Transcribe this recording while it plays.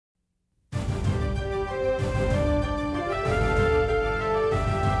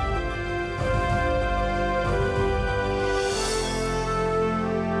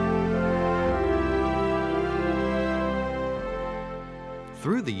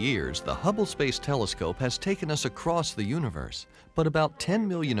Through the years, the Hubble Space Telescope has taken us across the universe, but about 10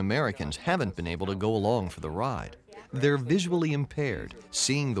 million Americans haven't been able to go along for the ride. They're visually impaired,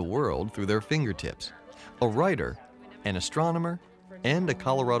 seeing the world through their fingertips. A writer, an astronomer, and a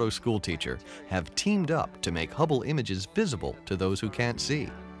Colorado schoolteacher have teamed up to make Hubble images visible to those who can't see.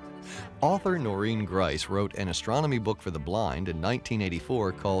 Author Noreen Grice wrote an astronomy book for the blind in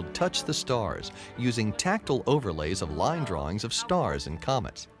 1984 called Touch the Stars, using tactile overlays of line drawings of stars and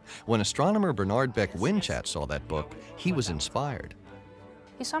comets. When astronomer Bernard Beck Winchat saw that book, he was inspired.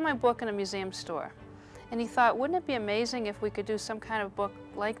 He saw my book in a museum store, and he thought, wouldn't it be amazing if we could do some kind of book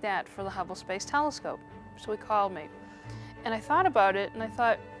like that for the Hubble Space Telescope? So he called me. And I thought about it, and I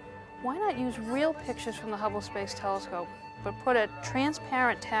thought, why not use real pictures from the Hubble Space Telescope, but put a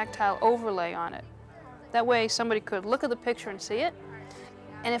transparent tactile overlay on it? That way somebody could look at the picture and see it,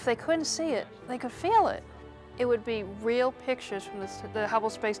 and if they couldn't see it, they could feel it. It would be real pictures from the Hubble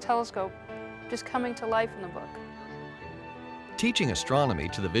Space Telescope just coming to life in the book. Teaching astronomy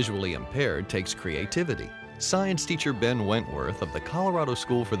to the visually impaired takes creativity. Science teacher Ben Wentworth of the Colorado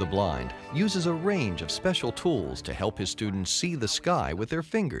School for the Blind uses a range of special tools to help his students see the sky with their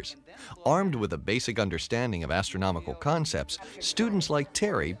fingers. Armed with a basic understanding of astronomical concepts, students like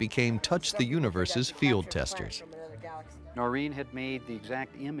Terry became Touch the Universe's field testers. Noreen had made the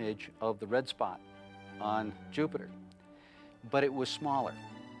exact image of the red spot on Jupiter, but it was smaller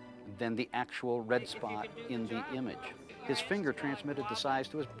than the actual red spot in the image. His finger transmitted the size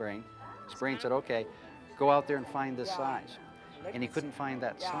to his brain. His brain said, okay, go out there and find this size. And he couldn't find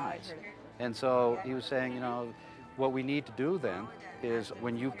that size. And so he was saying, you know, what we need to do then is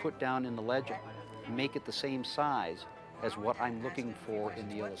when you put down in the legend, make it the same size as what I'm looking for in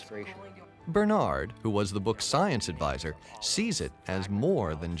the illustration. Bernard, who was the book's science advisor, sees it as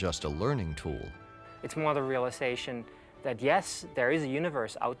more than just a learning tool. It's more the realization that yes, there is a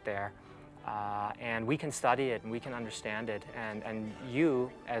universe out there, and we can study it and we can understand it, and you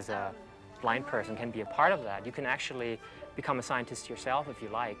as a blind person can be a part of that. You can actually become a scientist yourself if you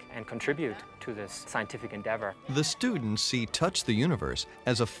like and contribute to this scientific endeavor. The students see Touch the Universe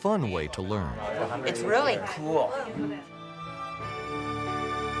as a fun way to learn. It's really cool.